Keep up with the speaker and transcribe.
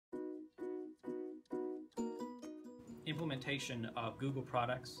implementation of Google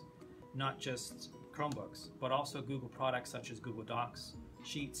products, not just Chromebooks, but also Google products such as Google Docs,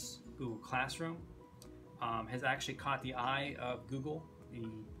 Sheets, Google Classroom, has actually caught the eye of Google, the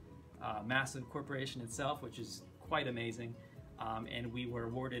massive corporation itself, which is quite amazing. And we were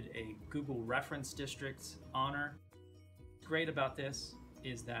awarded a Google Reference District honor. What's great about this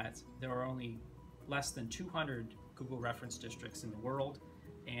is that there are only less than 200 Google Reference Districts in the world,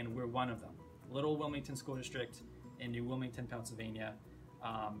 and we're one of them. Little Wilmington School District in New Wilmington, Pennsylvania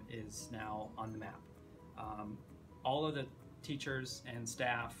is now on the map. All of the teachers and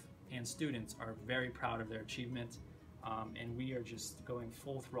staff and students are very proud of their achievement, and we are just going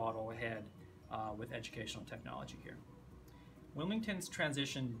full throttle ahead with educational technology here. Wilmington's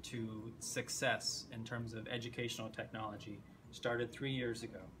transition to success in terms of educational technology started 3 years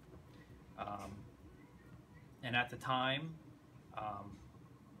ago. And at the time,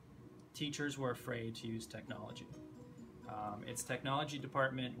 teachers were afraid to use technology. Its technology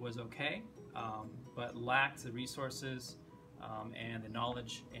department was okay, but lacked the resources and the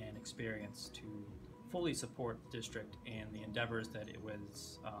knowledge and experience to fully support the district and the endeavors that it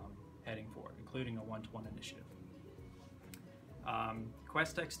was heading for, including a one-to-one initiative.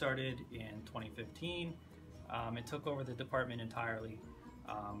 Questeq started in 2015. It took over the department entirely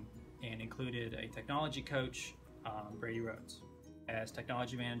and included a technology coach, Brady Rhodes, as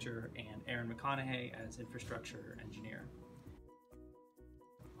technology manager, and Aaron McConaughey as infrastructure engineer.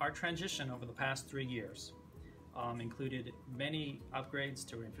 Our transition over the past 3 years included many upgrades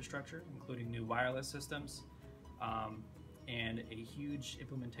to our infrastructure, including new wireless systems, and a huge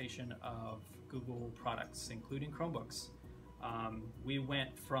implementation of Google products, including Chromebooks. We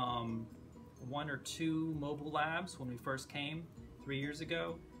went from 1 or 2 mobile labs when we first came 3 years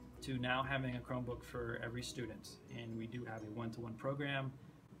ago to now having a Chromebook for every student. And we do have a one-to-one program,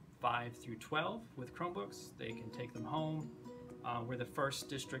 5 through 12 with Chromebooks. They can take them home. We're the first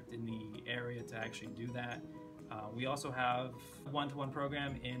district in the area to actually do that. We also have a one-to-one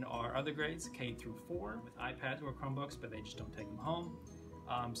program in our other grades, K through 4, with iPads or Chromebooks, but they just don't take them home.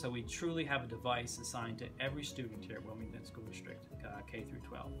 So we truly have a device assigned to every student here at Wilmington School District, K through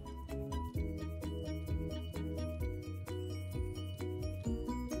 12.